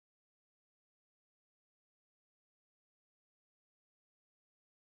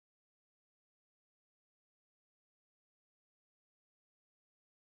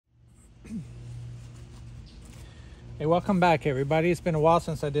Hey, welcome back everybody. It's been a while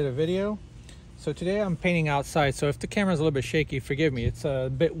since I did a video. So today I'm painting outside, so if the camera's a little bit shaky, forgive me. It's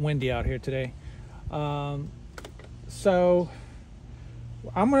a bit windy out here today. So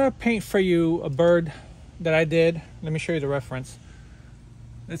I'm gonna paint for you a bird that I did. Let me show you the reference.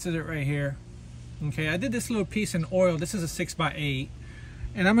 This is it right here. Okay, I did this little piece in oil. This is a 6x8,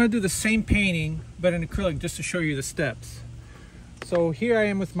 and I'm gonna do the same painting but in acrylic just to show you the steps. So here I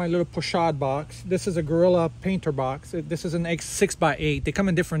am with my little pochade box. This is a Gorilla painter box. This is an 6x8. They come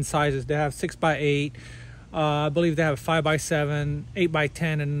in different sizes. They have 6x8. I believe they have 5x7,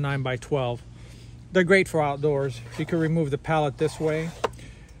 8x10, and 9x12. They're great for outdoors. You can remove the palette this way.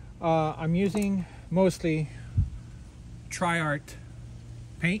 I'm using mostly Tri-Art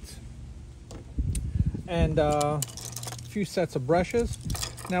paints and a few sets of brushes.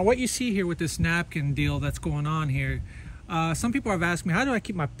 Now what you see here with this napkin deal that's going on here, some people have asked me, how do I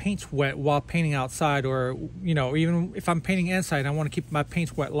keep my paints wet while painting outside, or even if I'm painting inside, I want to keep my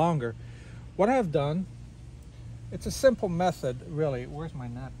paints wet longer. What I've done, it's a simple method really. Where's my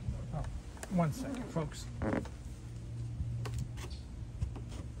napkin? Oh, one second folks.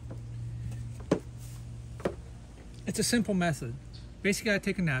 It's a simple method. Basically I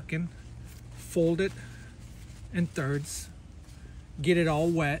take a napkin, fold it in thirds, get it all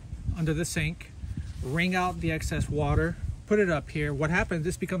wet under the sink, wring out the excess water, put it up here. What happens,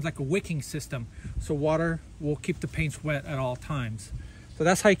 this becomes like a wicking system, so water will keep the paints wet at all times. So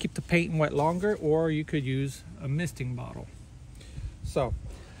that's how you keep the paint wet longer, or you could use a misting bottle. So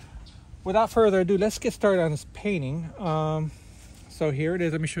without further ado, let's get started on this painting. So here it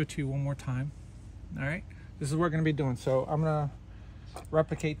is. Let me show it to you one more time. All right, this is what we're going to be doing. So I'm going to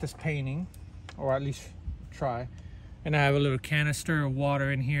replicate this painting, or at least try. And I have a little canister of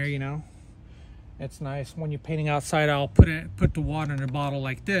water in here, It's nice when you're painting outside. I'll put the water in a bottle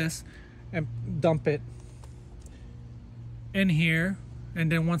like this and dump it in here,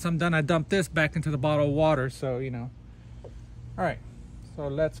 and then once I'm done, I dump this back into the bottle of water. So all right, so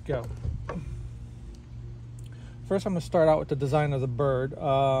let's go. First I'm going to start out with the design of the bird.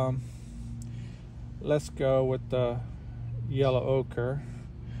 Let's go with the yellow ochre.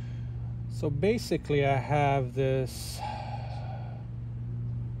 So basically I have this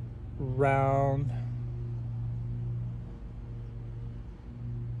round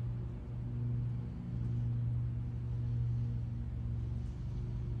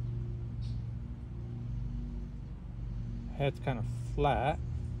head's kind of flat.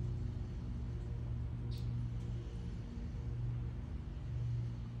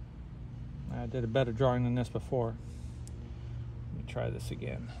 I did a better drawing than this before. Let me try this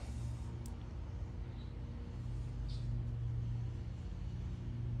again.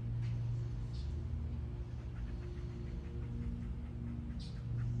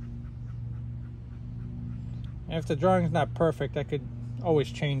 And if the drawing's not perfect, I could always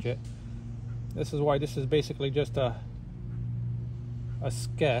change it. This is why this is basically just a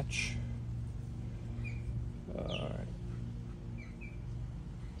sketch. All right.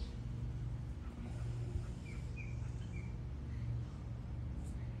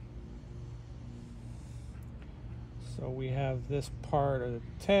 So we have this part of the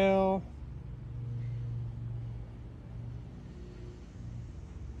tail.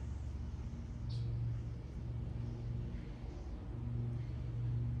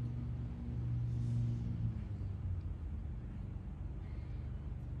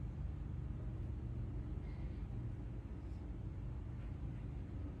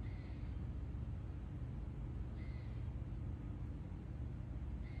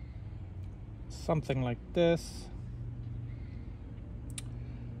 Something like this,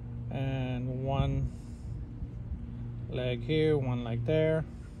 and one leg here, one leg there.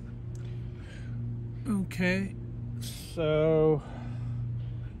 Okay, so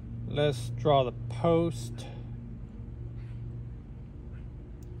let's draw the post.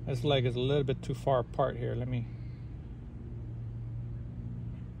 This leg is a little bit too far apart here. Let me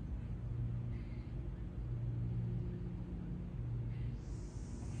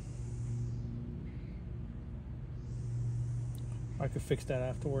I could fix that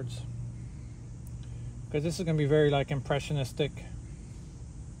afterwards, because this is going to be very like impressionistic.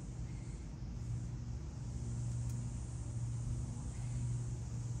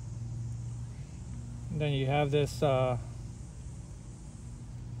 And then you have this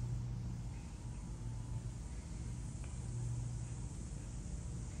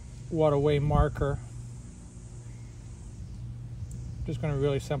waterway marker. Just going to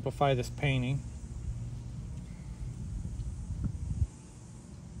really simplify this painting.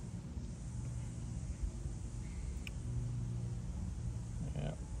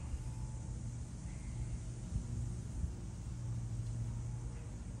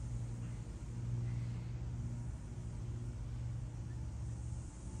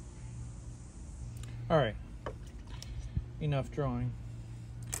 All right, enough drawing.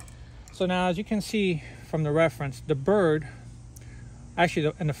 So now, as you can see from the reference, the bird,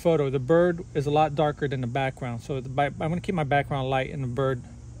 actually in the photo, the bird is a lot darker than the background. So I'm going to keep my background light and the bird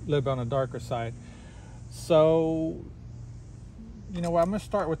a little bit on the darker side. So, you know what, I'm going to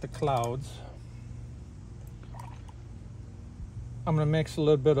start with the clouds. I'm going to mix a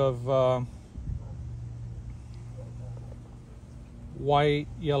little bit of white,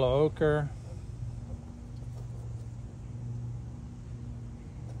 yellow ochre.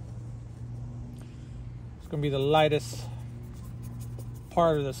 It's going to be the lightest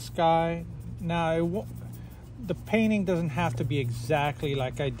part of the sky. Now, the painting doesn't have to be exactly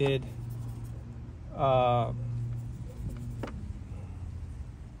like I did on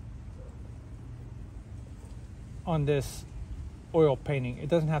this oil painting. It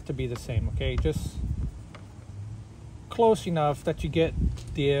doesn't have to be the same, okay? Just close enough that you get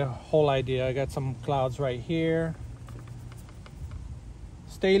the whole idea. I got some clouds right here.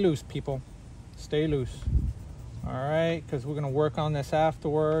 Stay loose, people. Stay loose. All right, because we're going to work on this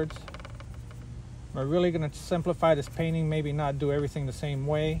afterwards. We're really going to simplify this painting, maybe not do everything the same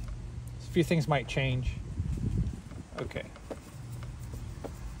way. A few things might change. Okay.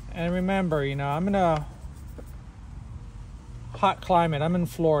 And remember, you know, I'm in a hot climate. I'm in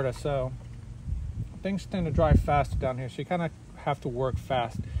Florida, so things tend to dry faster down here, so you kind of have to work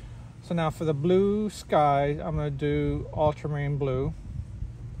fast. So now for the blue sky, I'm going to do ultramarine blue,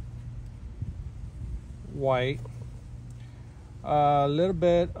 white, a little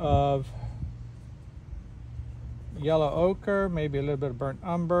bit of yellow ochre, maybe a little bit of burnt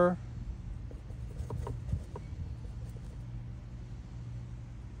umber,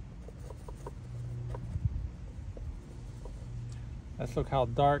 let's look how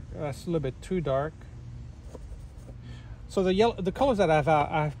dark. That's a little bit too dark. So the colors that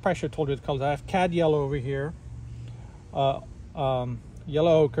I probably should have told you the colors. I have cad yellow over here, yellow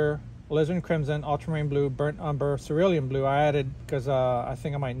ochre, alizarin crimson, ultramarine blue, burnt umber, cerulean blue. I added because I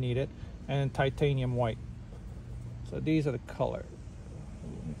think I might need it, and titanium white. So these are the colors.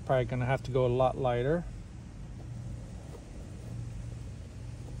 Probably gonna have to go a lot lighter.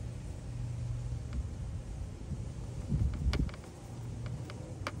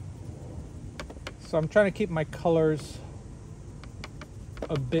 So I'm trying to keep my colors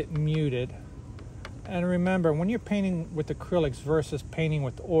a bit muted. And remember, when you're painting with acrylics versus painting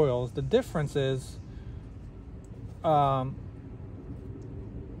with oils, the difference is the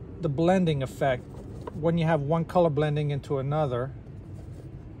blending effect. When you have one color blending into another,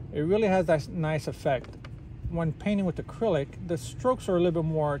 it really has that nice effect. When painting with acrylic, the strokes are a little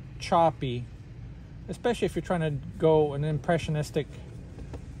bit more choppy, especially if you're trying to go an impressionistic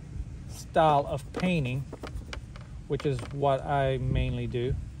style of painting, which is what I mainly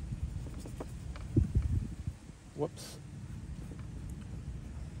do. Whoops.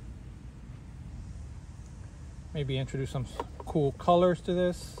 Maybe introduce some cool colors to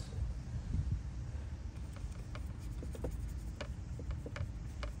this.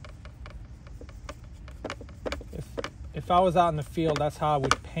 If I was out in the field, that's how I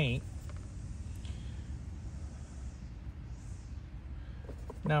would paint.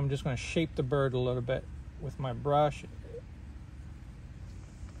 Now I'm just going to shape the bird a little bit with my brush.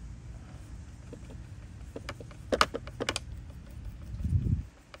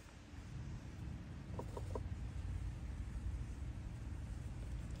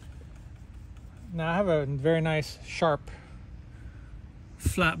 Now I have a very nice sharp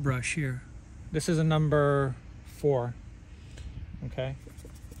flat brush here. This is a number 4. Okay.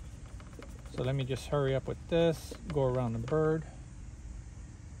 So let me just hurry up with this, go around the bird.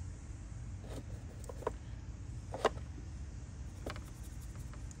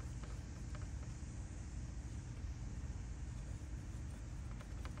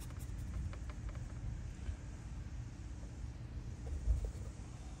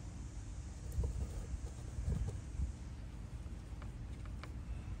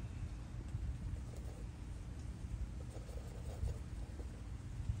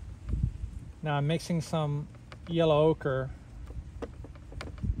 Now I'm mixing some yellow ochre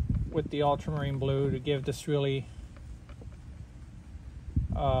with the ultramarine blue to give this really,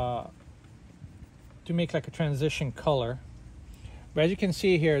 to make like a transition color. But as you can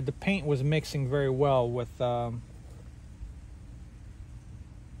see here, the paint was mixing very well with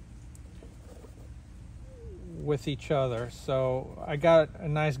each other. So I got a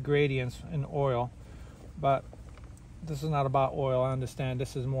nice gradient in oil, but this is not about oil. I understand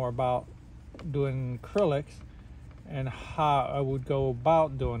this is more about doing acrylics and how I would go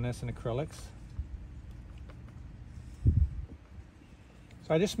about doing this in acrylics.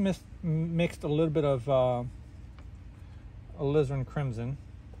 So I just mixed a little bit of alizarin crimson.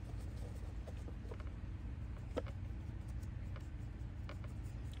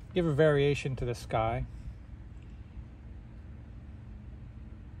 Give a variation to the sky.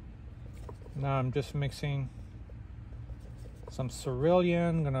 Now I'm just mixing some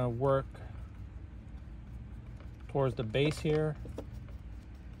cerulean. Gonna work towards the base here.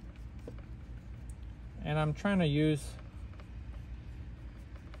 And I'm trying to use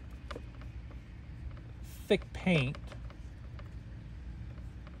thick paint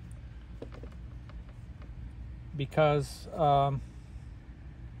because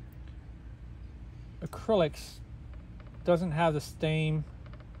acrylics doesn't have the same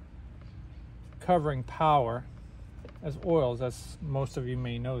covering power as oils, as most of you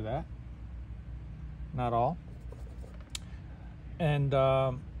may know that. Not all. And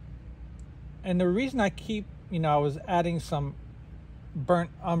the reason I keep, I was adding some burnt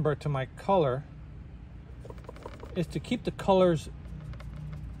umber to my color is to keep the colors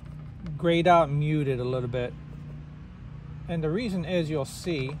grayed out and muted a little bit. And the reason is, you'll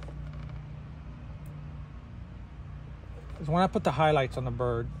see, is when I put the highlights on the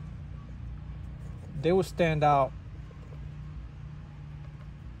bird, they will stand out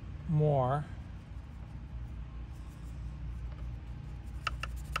more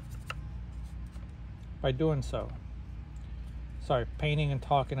by doing so. Sorry, painting and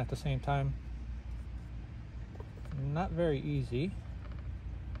talking at the same time. Not very easy.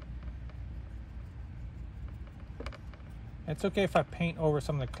 It's okay if I paint over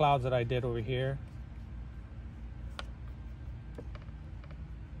some of the clouds that I did over here.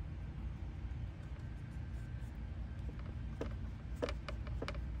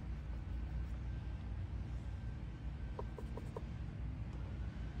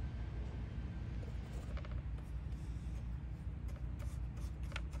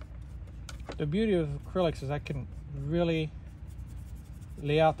 The beauty of acrylics is I can really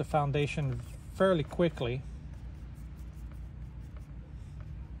lay out the foundation fairly quickly.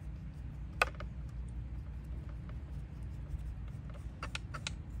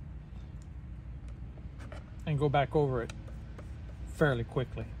 And go back over it fairly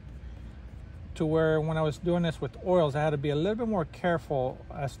quickly. To where when I was doing this with oils, I had to be a little bit more careful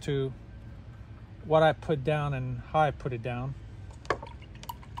as to what I put down and how I put it down.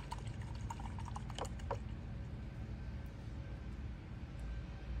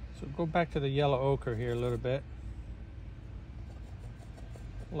 So go back to the yellow ochre here a little bit.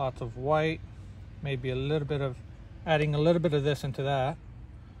 Lots of white, maybe a little bit of, adding a little bit of this into that,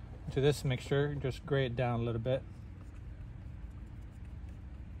 into this mixture, just gray it down a little bit.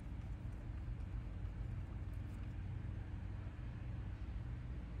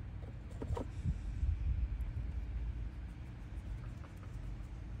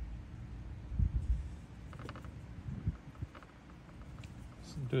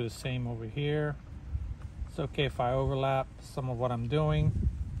 Do the same over here. It's okay if I overlap some of what I'm doing.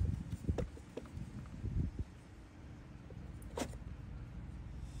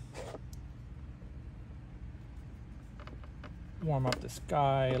 Warm up the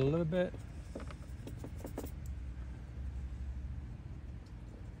sky a little bit.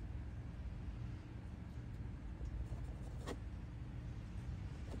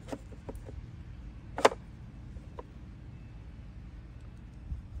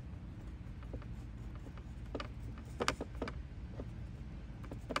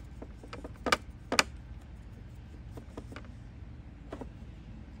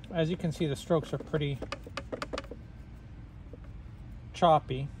 As you can see, the strokes are pretty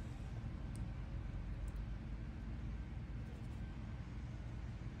choppy.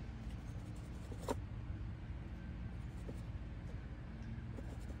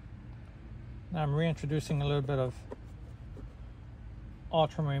 Now I'm reintroducing a little bit of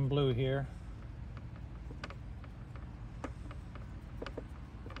ultramarine blue here.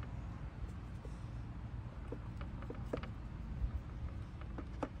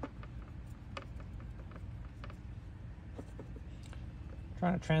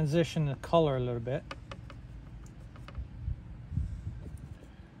 Trying to transition the color a little bit.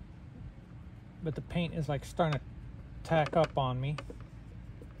 But the paint is like starting to tack up on me.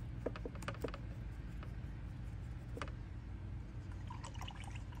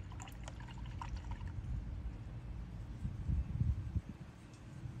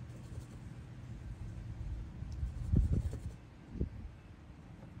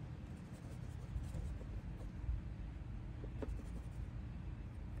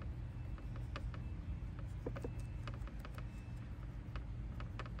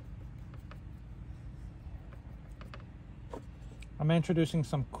 I'm introducing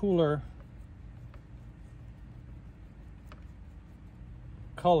some cooler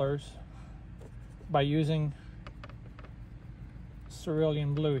colors by using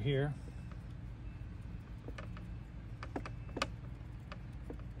cerulean blue here.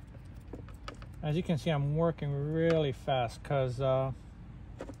 As you can see, I'm working really fast because the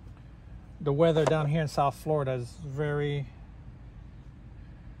weather down here in South Florida is very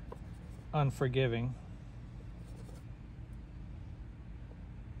unforgiving.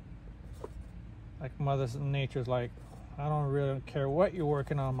 Like Mother Nature's like, I don't really care what you're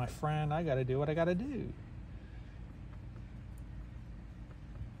working on, my friend. I gotta do what I gotta do.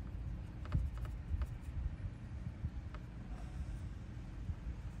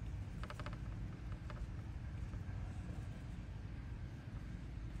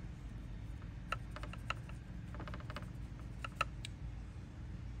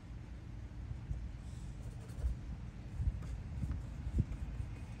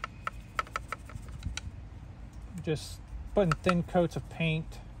 Just putting thin coats of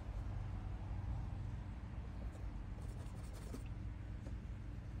paint.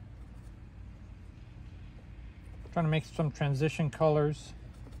 Trying to make some transition colors.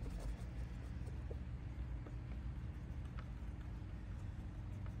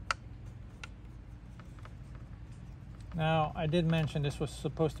 Now, I did mention this was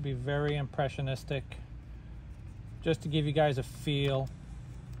supposed to be very impressionistic, just to give you guys a feel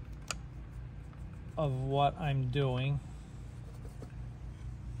of what I'm doing.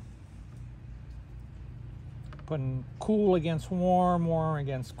 Putting cool against warm, warm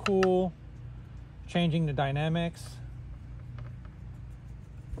against cool, changing the dynamics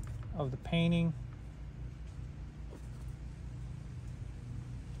of the painting.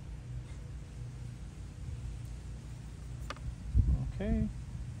 Okay.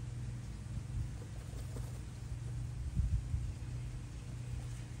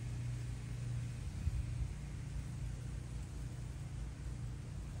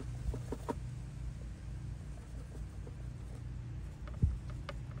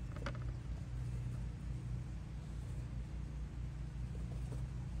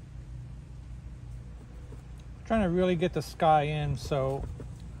 Trying to really get the sky in so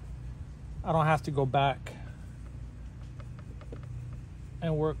I don't have to go back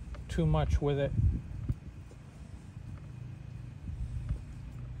and work too much with it.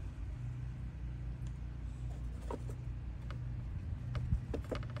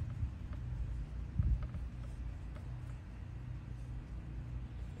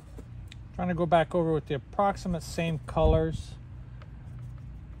 Trying to go back over with the approximate same colors.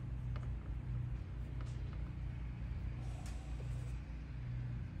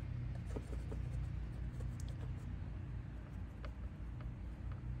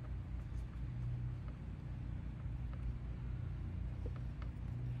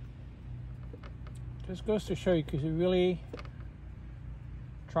 Just goes to show you, because you really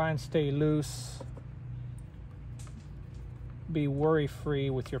try and stay loose, be worry-free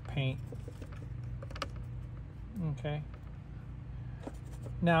with your paint. Okay.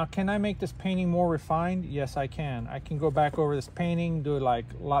 Now, can I make this painting more refined? Yes, I can. I can go back over this painting, do like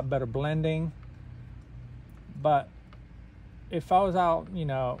a lot better blending. But if I was out, you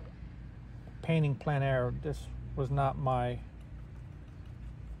know, painting plein air, this would not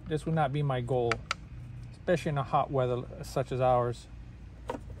be my goal. Especially in a hot weather such as ours.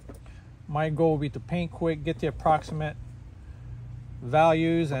 My goal would be to paint quick, get the approximate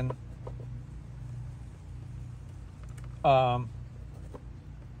values and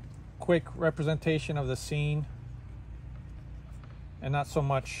quick representation of the scene, and not so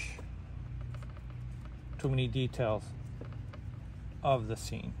much too many details of the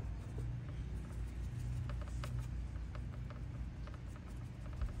scene.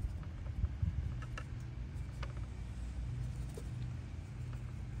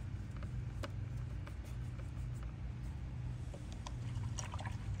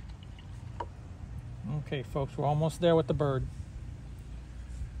 Okay, folks, we're almost there with the bird.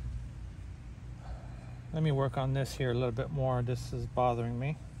 Let me work on this here a little bit more. This is bothering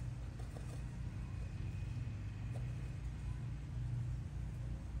me.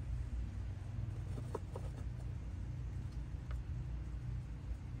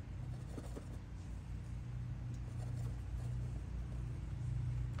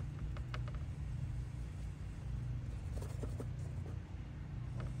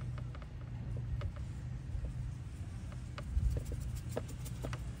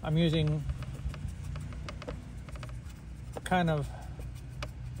 I'm using kind of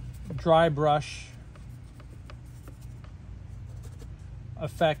dry brush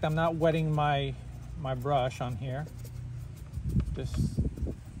effect. I'm not wetting my brush on here. Just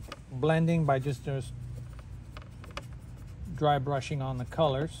blending by just dry brushing on the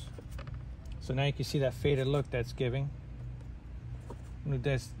colors. So now you can see that faded look that's giving. I'm going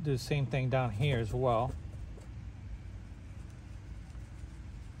to do the same thing down here as well.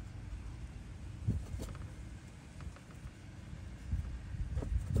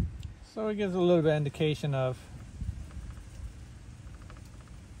 So it gives a little bit of indication of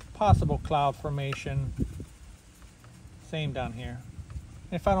possible cloud formation. Same down here.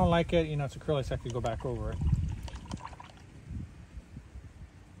 If I don't like it, you know, it's acrylics, I could go back over it.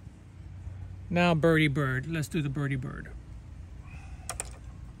 Now birdie bird. Let's do the birdie bird.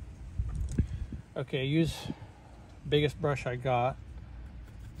 Okay, use biggest brush I got.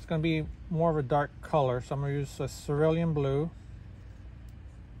 It's going to be more of a dark color, so I'm going to use a cerulean blue.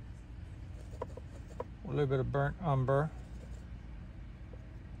 A little bit of burnt umber.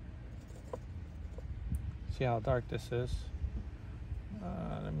 See how dark this is.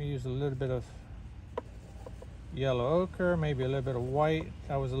 Let me use a little bit of yellow ochre, maybe a little bit of white.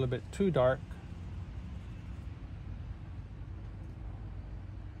 That was a little bit too dark.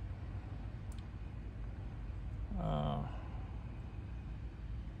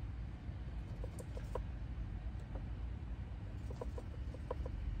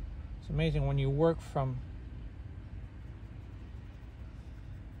 It's amazing when you work from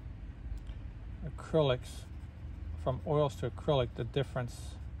acrylics, from oils to acrylic, the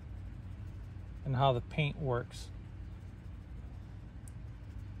difference in how the paint works.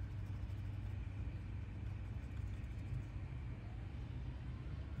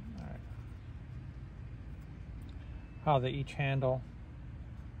 All right. How they each handle.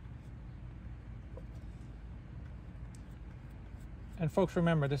 And folks,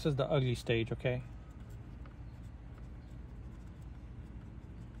 remember, this is the ugly stage, okay?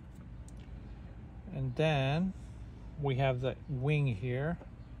 And then we have the wing here.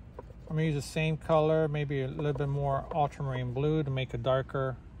 I'm gonna use the same color, maybe a little bit more ultramarine blue to make a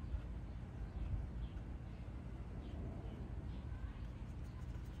darker.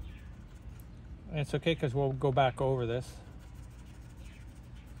 And it's okay because we'll go back over this.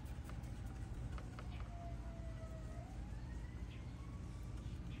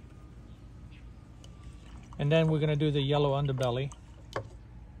 And then we're gonna do the yellow underbelly.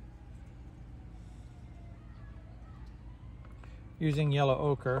 Using yellow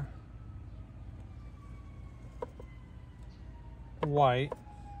ochre, white,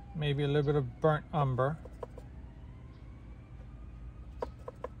 maybe a little bit of burnt umber.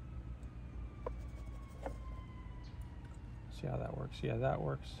 See how that works? Yeah, that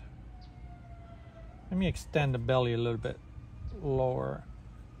works. Let me extend the belly a little bit lower.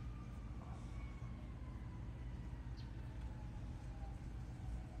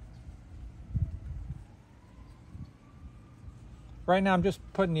 Right now I'm just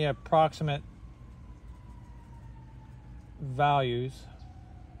putting the approximate values.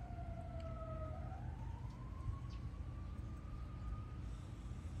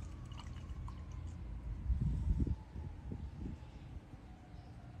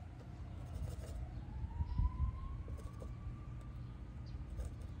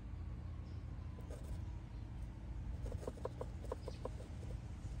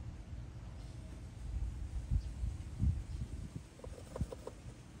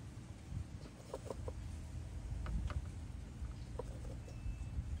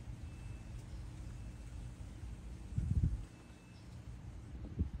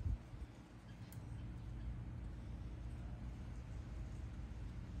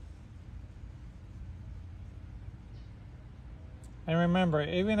 And remember,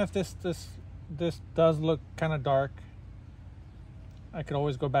 even if this does look kind of dark, I could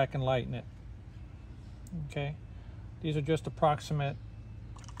always go back and lighten it. Okay, these are just approximate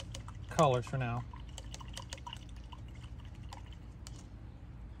colors for now.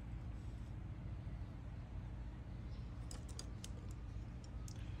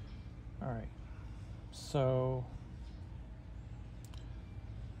 All right, so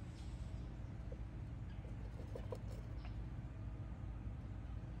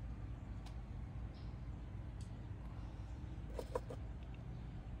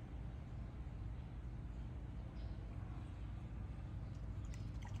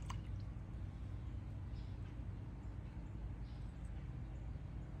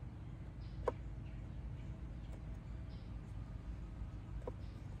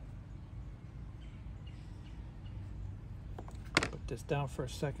this down for a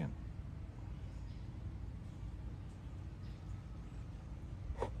second.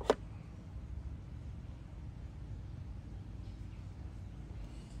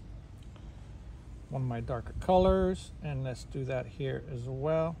 one of my darker colors, and let's do that here as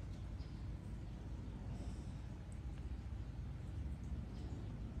well.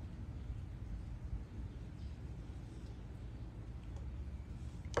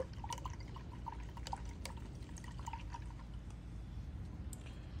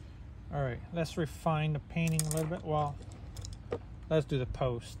 All right, let's refine the painting a little bit. Well, let's do the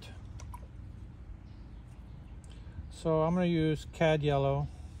post. So I'm going to use cad yellow,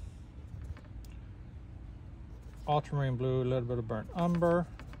 ultramarine blue, a little bit of burnt umber.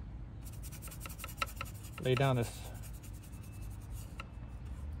 Lay down this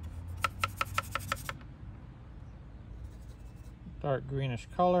dark greenish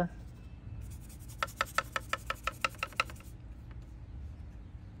color.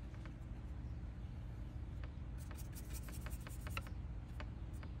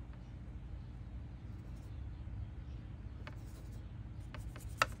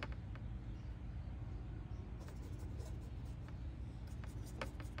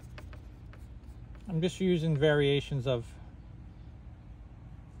 I'm just using variations of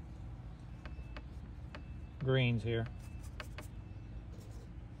greens here.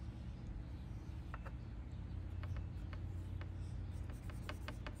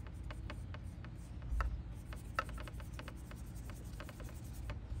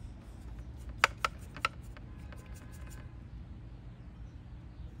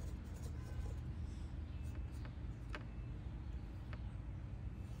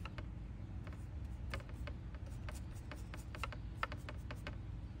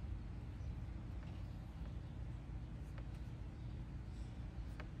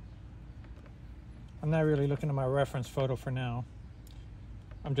 I'm not really looking at my reference photo for now.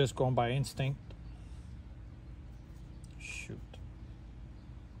 I'm just going by instinct. Shoot.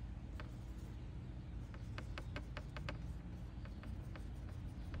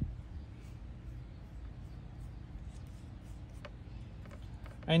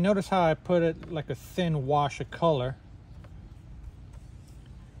 I notice how I put it like a thin wash of color,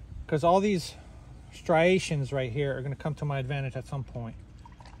 because all these striations right here are going to come to my advantage at some point.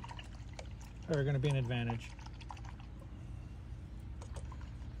 Are going to be an advantage.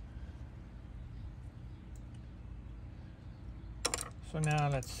 So now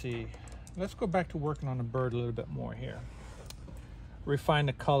let's see. Let's go back to working on the bird a little bit more here. Refine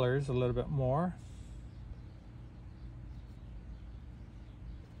the colors a little bit more.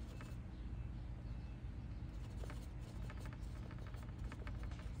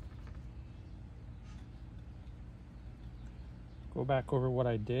 Go back over what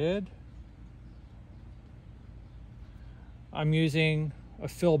I did. I'm using a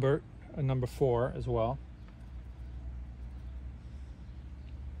filbert, a number 4 as well.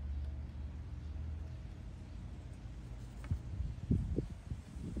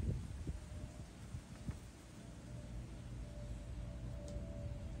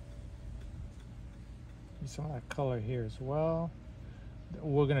 Use some of that color here as well.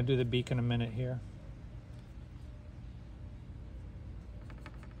 We're going to do the beak in a minute here.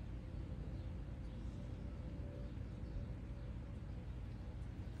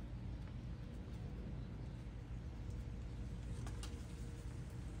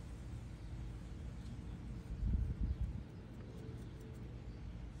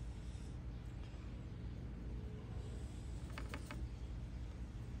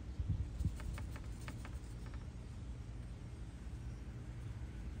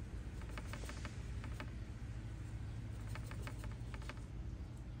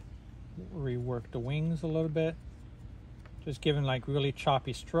 Rework the wings a little bit, just giving like really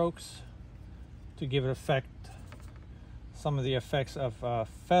choppy strokes to give it some of the effects of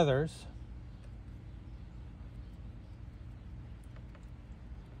feathers.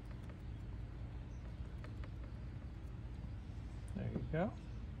 There you go.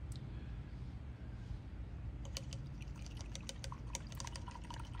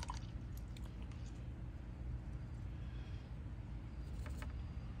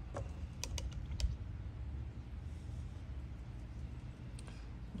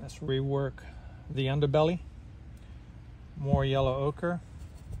 Let's rework the underbelly. More yellow ochre.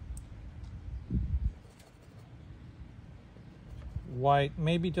 White,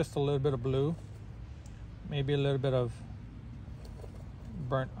 maybe just a little bit of blue. Maybe a little bit of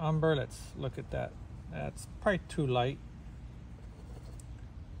burnt umber. Let's look at that. That's probably too light.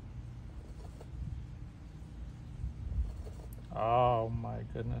 Oh my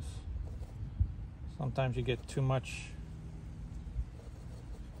goodness. Sometimes you get too much.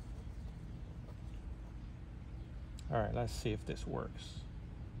 All right, let's see if this works.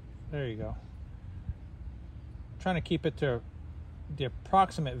 There you go. I'm trying to keep it to the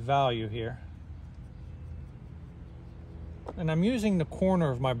approximate value here. And I'm using the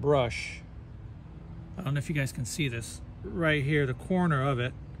corner of my brush. I don't know if you guys can see this right here, the corner of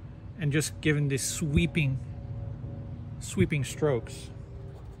it, and just giving these sweeping strokes.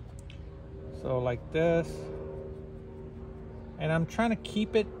 So like this. And I'm trying to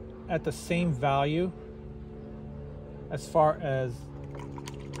keep it at the same value as far as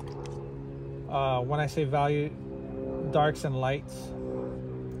when I say value, darks and lights.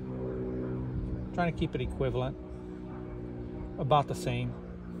 I'm trying to keep it equivalent, about the same.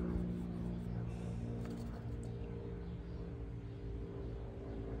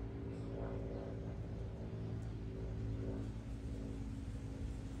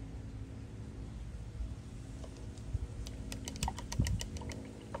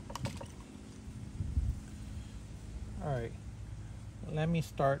 All right, let me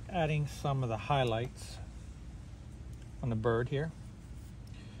start adding some of the highlights on the bird here.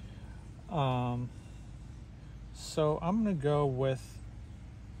 So I'm gonna go with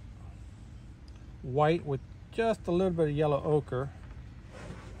white with just a little bit of yellow ochre.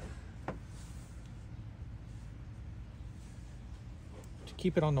 To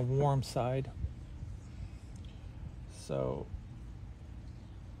keep it on the warm side. So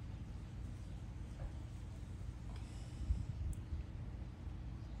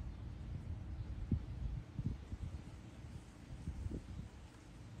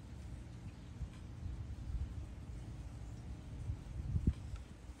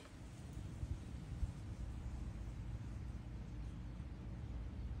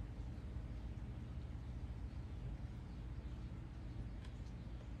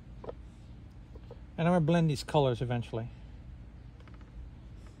and I'm going to blend these colors eventually.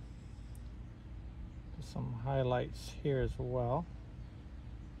 Some highlights here as well.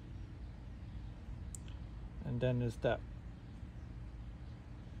 And then there's that.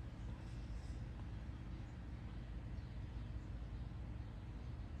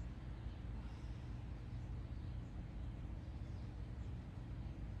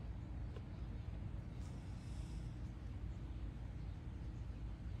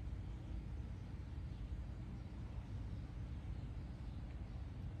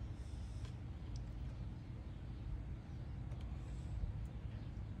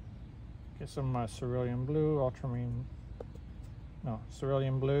 Get some cerulean blue,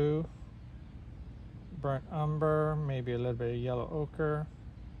 cerulean blue, burnt umber, maybe a little bit of yellow ochre.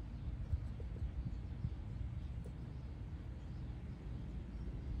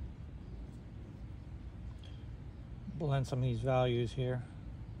 Blend some of these values here.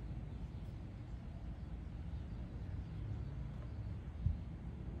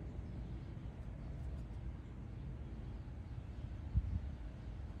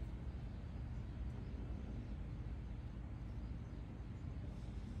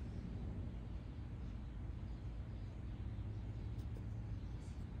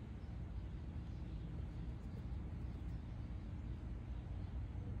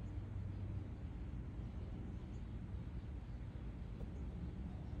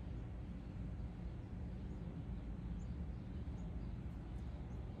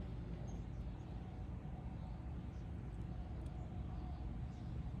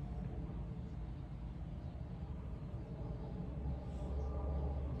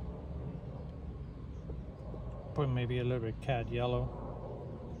 Put maybe a little bit of cad yellow.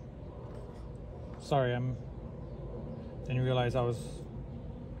 Sorry, didn't realize I was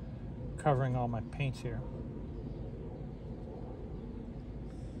covering all my paints here.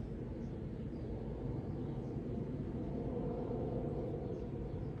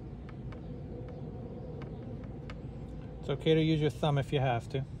 It's okay to use your thumb if you have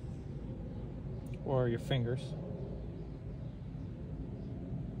to, or your fingers.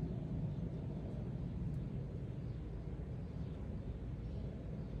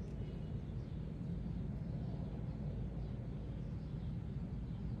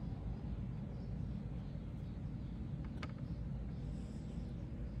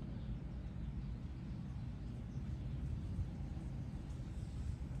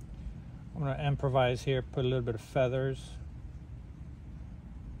 I'm going to improvise here, put a little bit of feathers.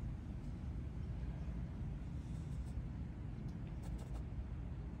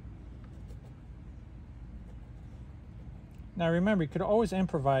 Now remember, you could always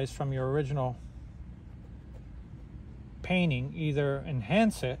improvise from your original painting, either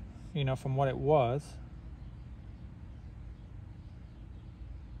enhance it, from what it was,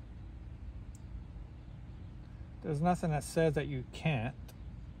 there's nothing that says that you can't.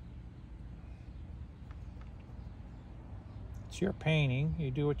 It's your painting, you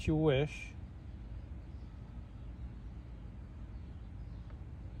do what you wish.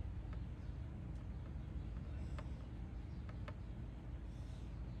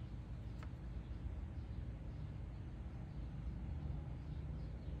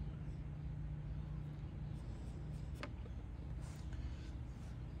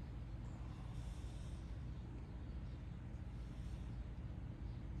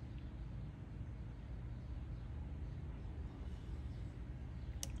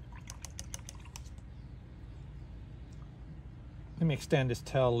 Let me extend this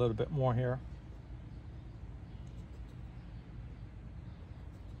tail a little bit more here.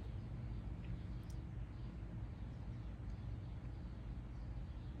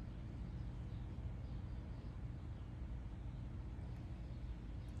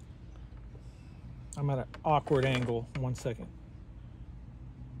 I'm at an awkward angle. 1 second.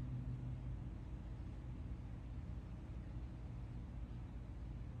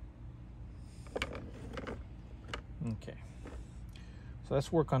 Okay. So let's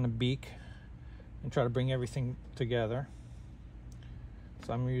work on the beak and try to bring everything together.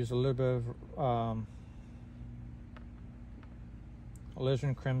 So I'm going to use a little bit of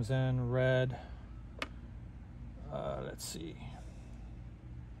alizarin crimson, red. Let's see.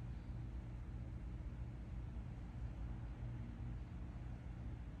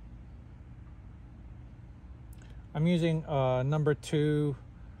 I'm using number 2.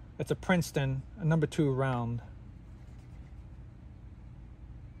 It's a Princeton, a number 2 round.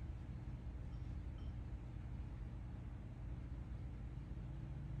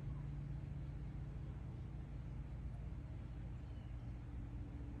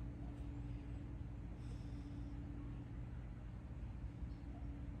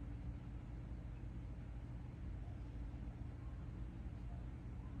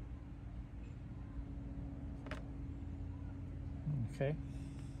 Okay.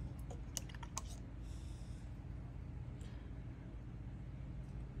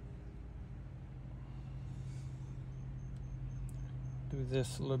 Do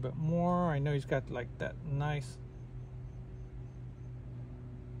this a little bit more. I know he's got like that nice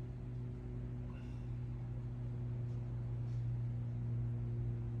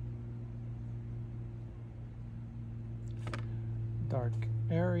dark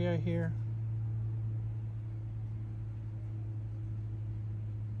area here.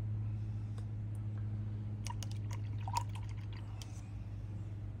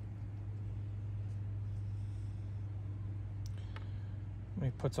 Let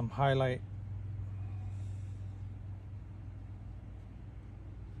me put some highlight.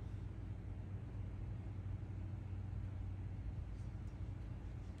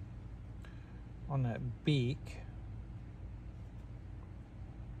 On that beak.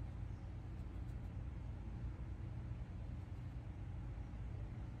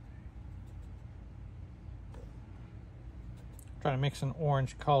 Trying to mix an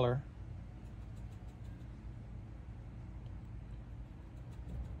orange color.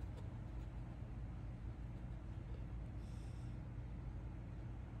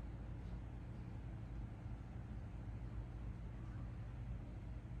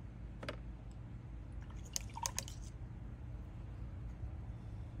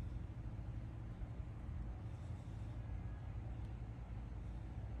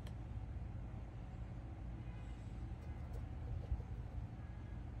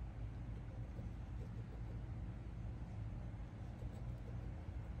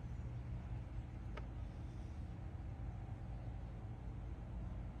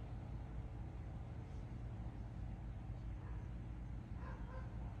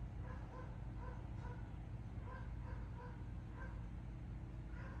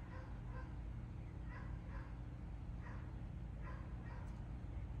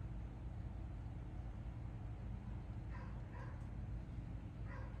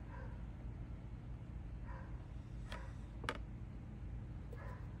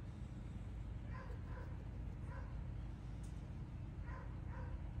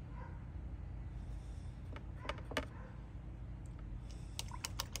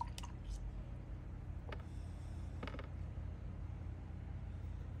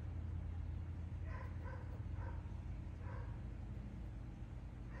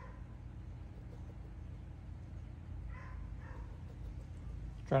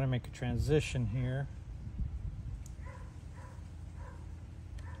 Trying to make a transition here.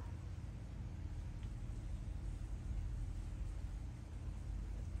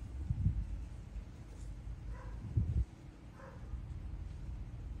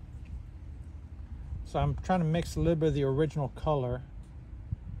 So I'm trying to mix a little bit of the original color.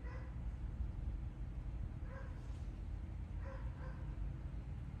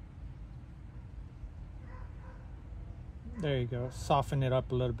 There you go. Soften it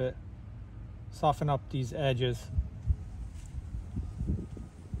up a little bit. Soften up these edges.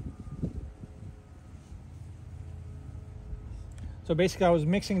 So basically I was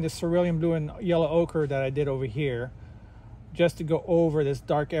mixing the cerulean blue and yellow ochre that I did over here just to go over this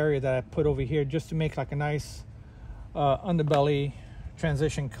dark area that I put over here, just to make like a nice underbelly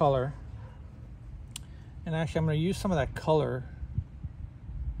transition color. And actually I'm going to use some of that color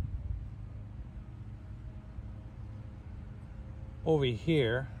over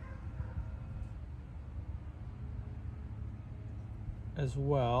here as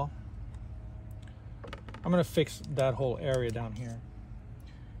well. I'm gonna fix that whole area down here.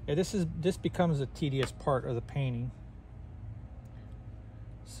 Yeah, this becomes a tedious part of the painting.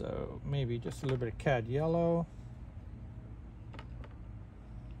 So maybe just a little bit of cad yellow.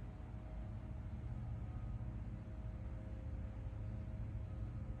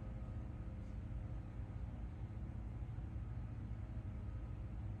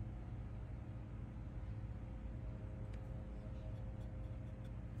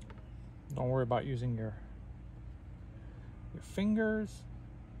 Don't worry about using your fingers.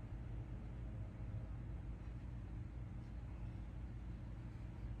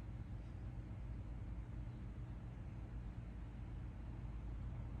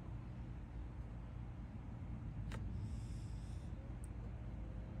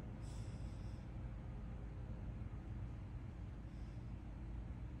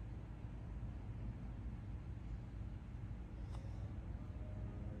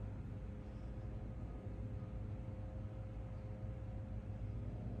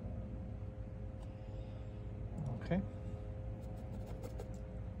 Okay.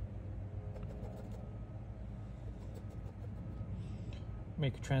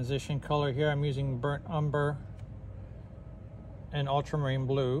 Make a transition color here. I'm using burnt umber and ultramarine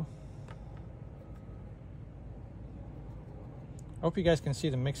blue. I hope you guys can see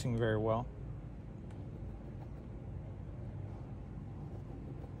the mixing very well.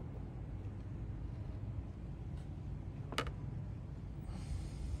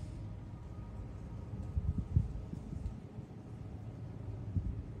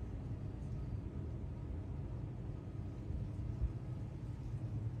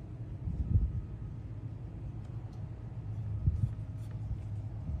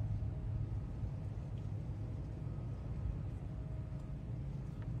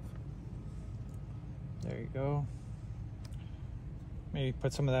 There you go. Maybe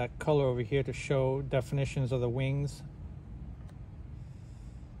put some of that color over here to show definitions of the wings.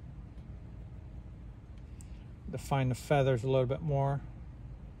 Define the feathers a little bit more.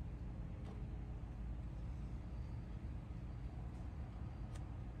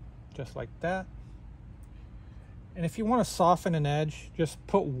 Just like that. And if you want to soften an edge, just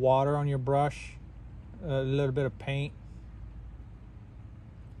put water on your brush, a little bit of paint,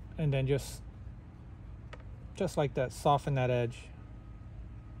 and then just like that, soften that edge.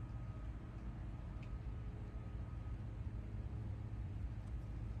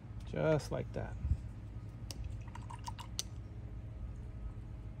 Just like that.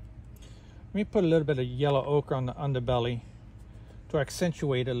 Let me put a little bit of yellow ochre on the underbelly to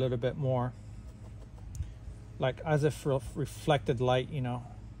accentuate a little bit more, like as if reflected light, you know.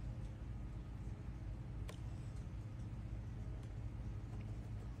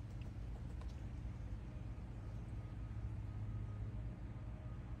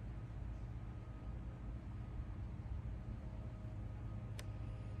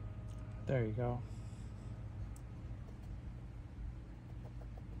 There you go.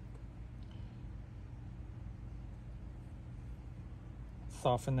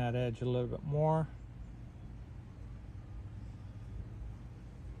 Soften that edge a little bit more.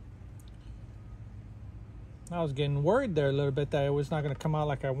 I was getting worried there a little bit that it was not going to come out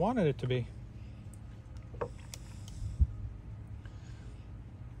like I wanted it to be.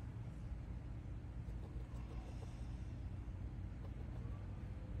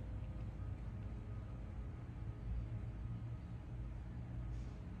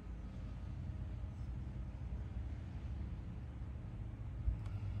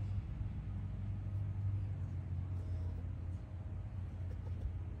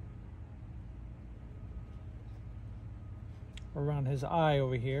 Around his eye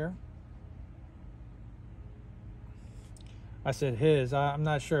over here. I said his. I'm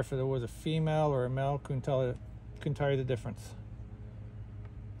not sure if it was a female or a male. Couldn't tell you the difference.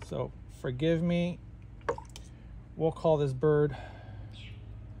 So forgive me. We'll call this bird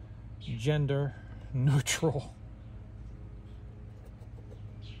gender neutral.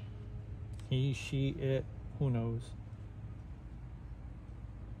 He, she, it, who knows.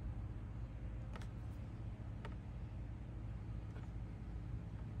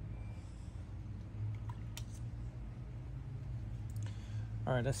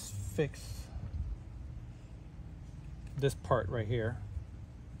 All right, let's fix this part right here.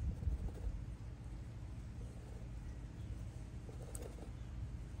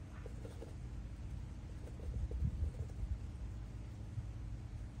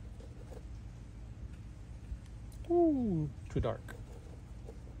 Ooh, too dark.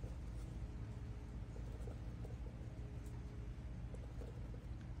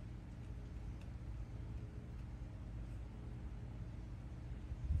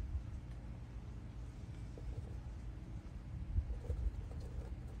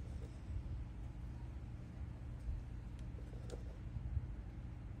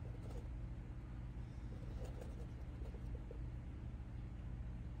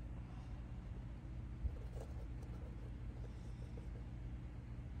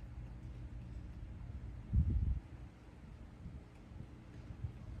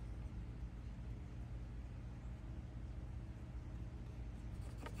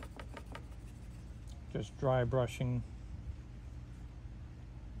 Just dry brushing.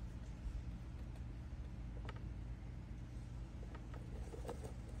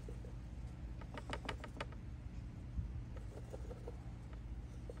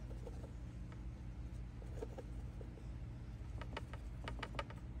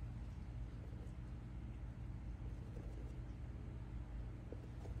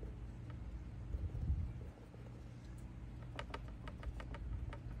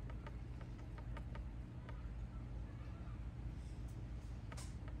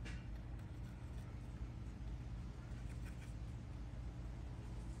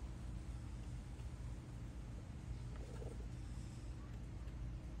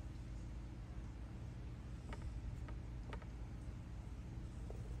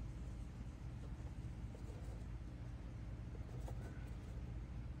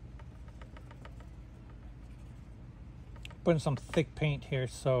 Putting some thick paint here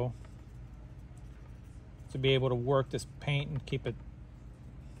so to be able to work this paint and keep it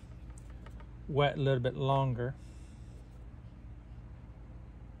wet a little bit longer.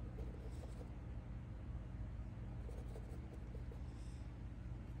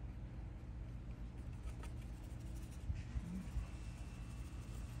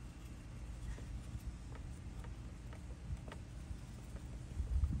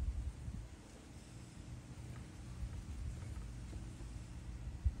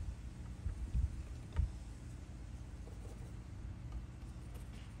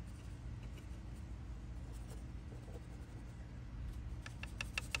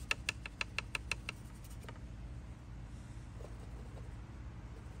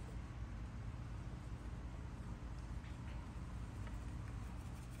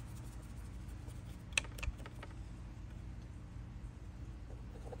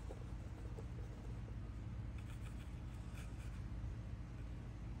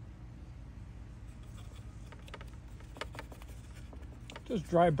 Just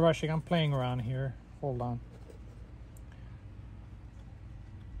dry brushing. I'm playing around here. Hold on.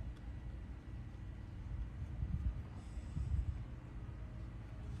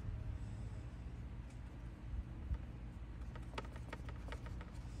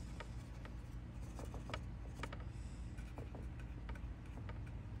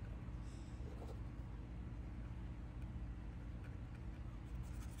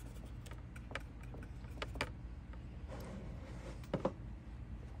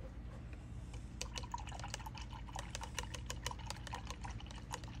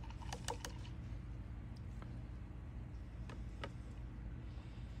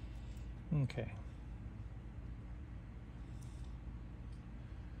 Okay.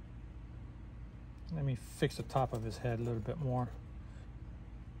 Let me fix the top of his head a little bit more.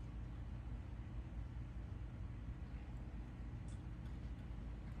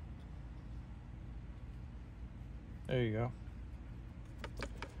 There you go.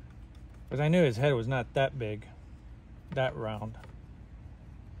 Because I knew his head was not that big, that round.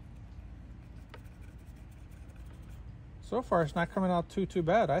 So far, it's not coming out too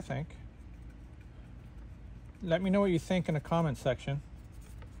bad, I think. Let me know what you think in the comment section.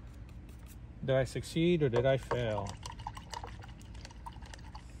 Did I succeed or did I fail?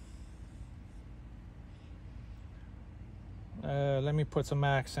 Let me put some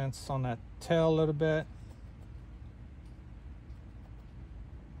accents on that tail a little bit.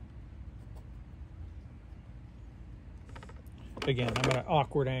 Again, I'm at an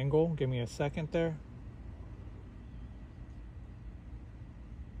awkward angle. Give me a second there.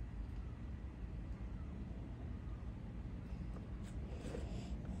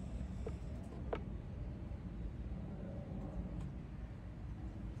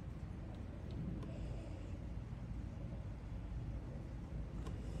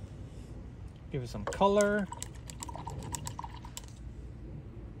 Give it some color.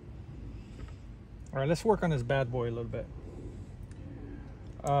 All right, let's work on this bad boy a little bit.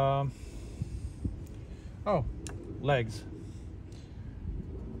 Oh, legs.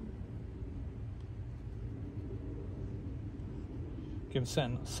 Give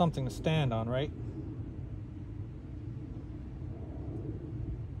him something to stand on, right?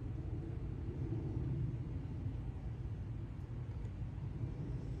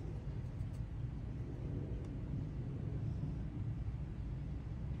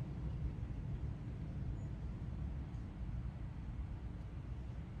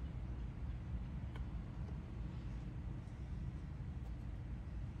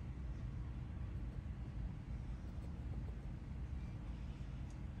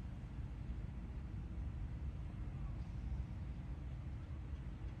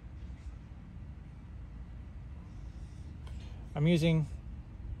 I'm using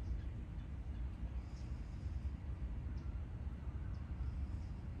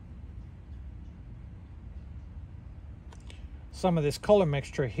some of this color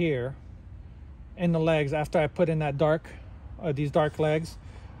mixture here in the legs after I put in that dark, these dark legs.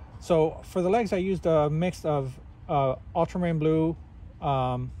 So for the legs, I used a mix of ultramarine blue,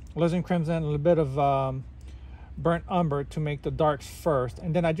 alizarin crimson, and a little bit of burnt umber to make the darks first,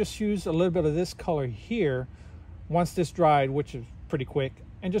 and then I just used a little bit of this color here once this dried, which is pretty quick,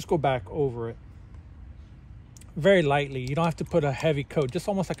 and just go back over it very lightly. You don't have to put a heavy coat, just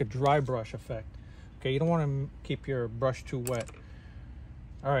almost like a dry brush effect. Okay, you don't want to keep your brush too wet.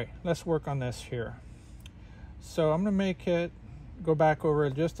 All right, let's work on this here. So I'm gonna make it, go back over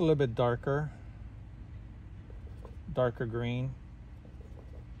it just a little bit darker green.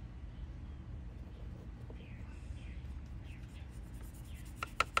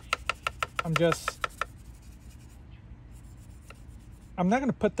 I'm not going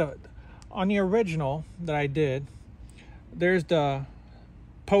to put on the original that I did, there's the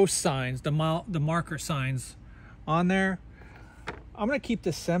post signs, the marker signs on there. I'm going to keep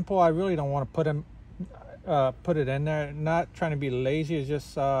this simple. I really don't want to put it in there. Not trying to be lazy, it's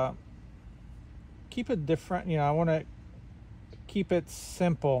just keep it different. You know, I want to keep it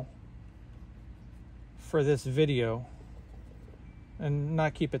simple for this video and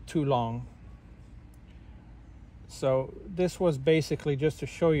not keep it too long. So this was basically just to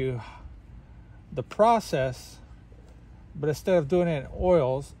show you the process, but instead of doing it in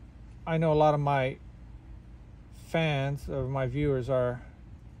oils, I know a lot of my fans or my viewers are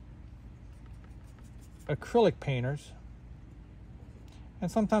acrylic painters, and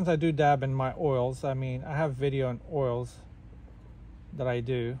sometimes I do dab in my oils. I mean, I have video on oils that I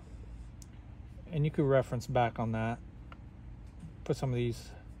do, and you could reference back on that. Put some of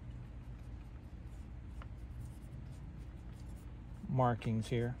these markings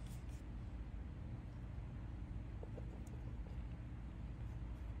here.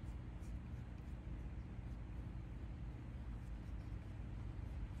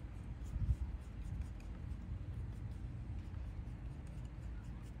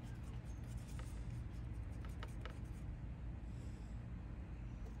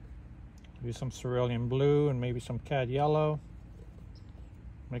 Do some cerulean blue and maybe some cad yellow.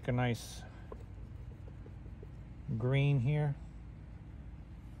 Make a nice green here.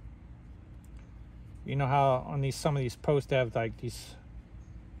 You know how on some of these posts they have like these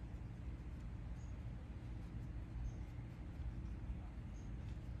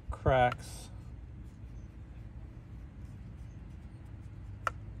cracks.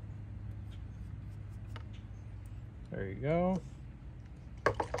 There you go.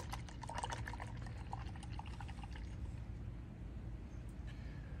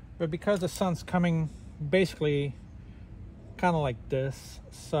 But because the sun's coming basically kind of like this,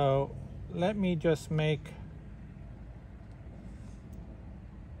 so let me just make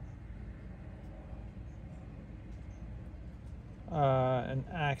an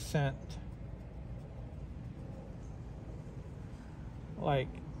accent like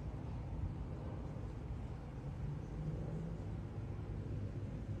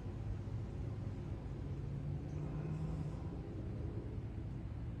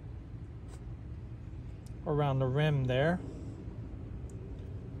around the rim there,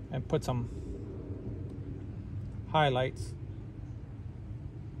 and put some highlights.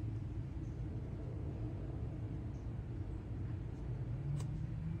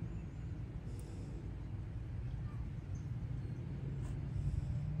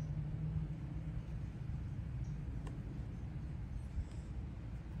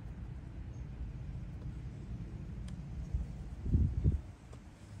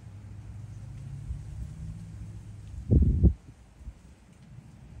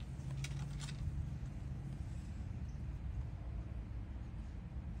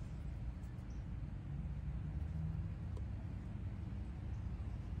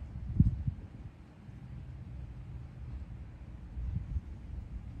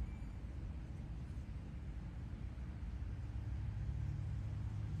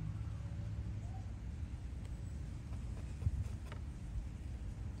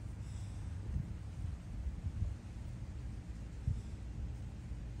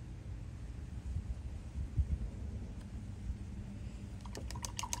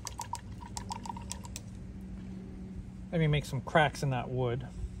 Let me make some cracks in that wood.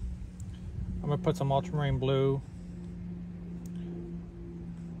 I'm gonna put some ultramarine blue,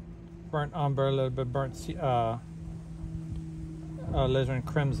 burnt umber, a little bit burnt alizarin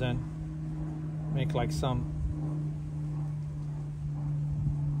crimson. Make like some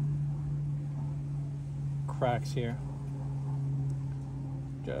cracks here,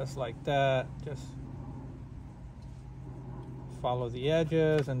 just like that. Just follow the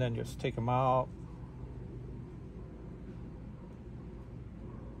edges and then just take them out.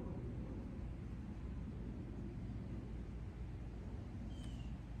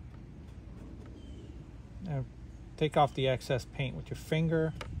 take off the excess paint with your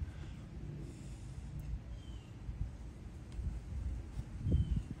finger.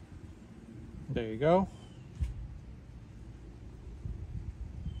 There you go.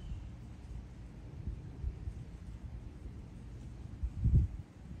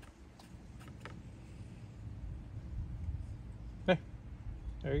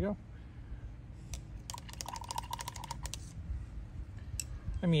 There you go.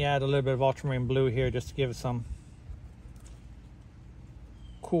 Let me add a little bit of ultramarine blue here just to give it some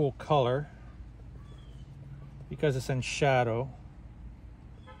cool color because it's in shadow.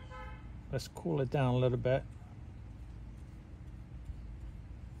 Let's cool it down a little bit.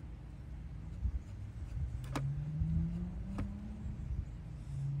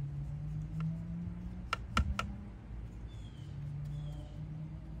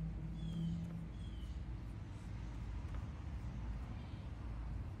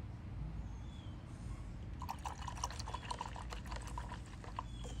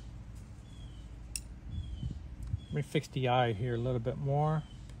 Let me fix the eye here a little bit more.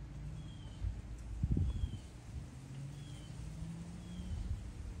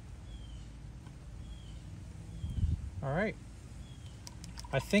 All right.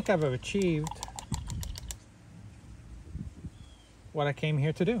 I think I've achieved what I came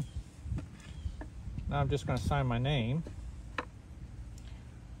here to do. Now I'm just going to sign my name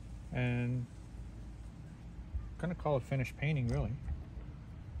and I'm going to call it finished painting, really.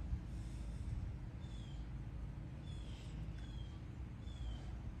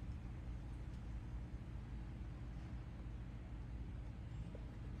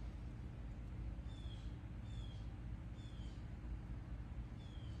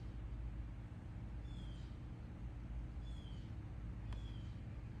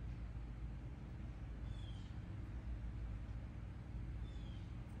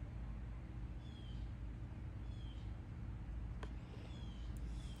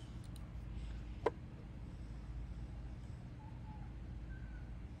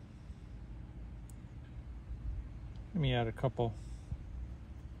 Let me add a couple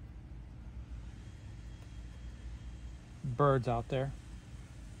birds out there.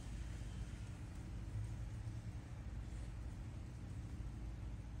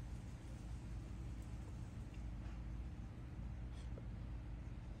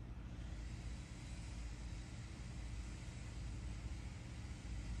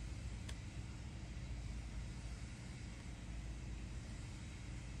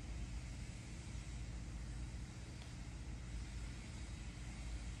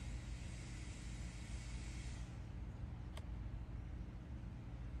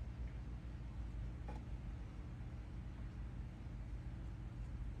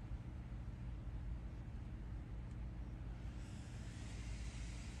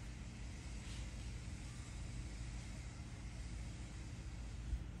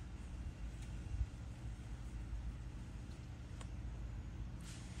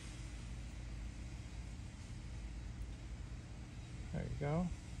 There you go.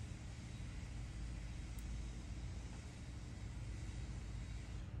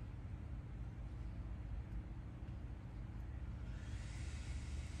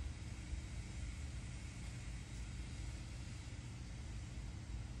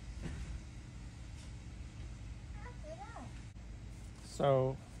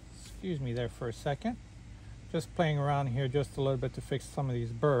 So, excuse me there for a second. Just playing around here just a little bit to fix some of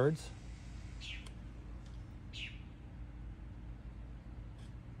these birds.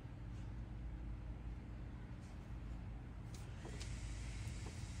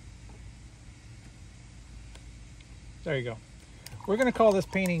 There you go. We're going to call this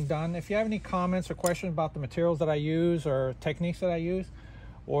painting done. If you have any comments or questions about the materials that I use or techniques that I use,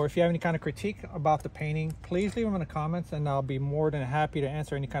 or if you have any kind of critique about the painting, please leave them in the comments and I'll be more than happy to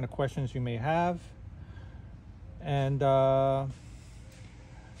answer any kind of questions you may have. And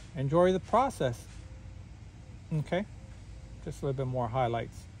enjoy the process. Okay, just a little bit more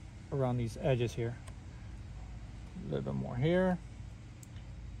highlights around these edges here. A little bit more here.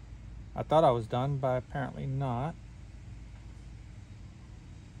 I thought I was done, but apparently not.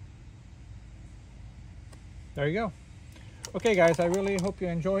 There you go. Okay guys, I really hope you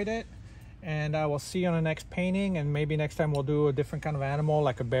enjoyed it, and I will see you on the next painting, and maybe next time we'll do a different kind of animal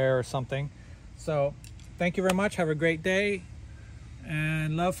like a bear or something. So thank you very much. Have a great day,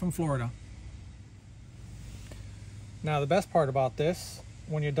 and love from Florida. Now the best part about this,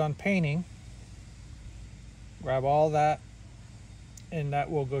 when you're done painting, grab all that and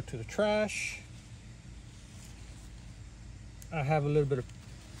that will go to the trash. I have a little bit of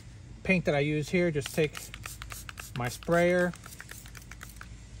paint that I use here. Just take my sprayer,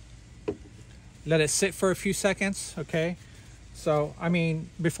 let it sit for a few seconds, okay? So, I mean,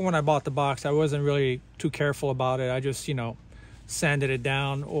 before when I bought the box, I wasn't really too careful about it. I just, you know, sanded it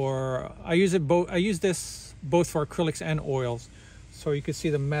down, or I use this both for acrylics and oils. So you can see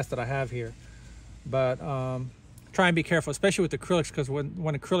the mess that I have here. But try and be careful, especially with acrylics, because when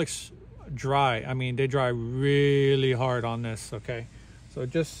acrylics dry, I mean, they dry really hard on this, okay? So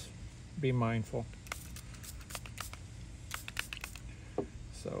just be mindful.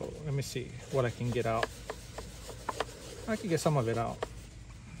 So let me see what I can get out. I can get some of it out.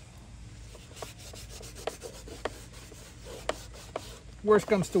 Worst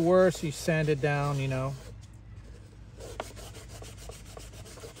comes to worst, you sand it down, you know.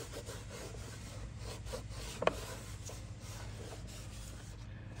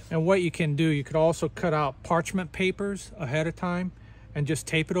 And what you can do, you could also cut out parchment papers ahead of time and just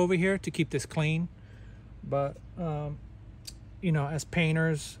tape it over here to keep this clean. But you know, as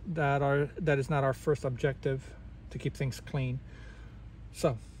painters, that is not our first objective, to keep things clean.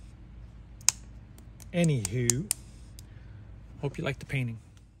 So, anywho, hope you like the painting.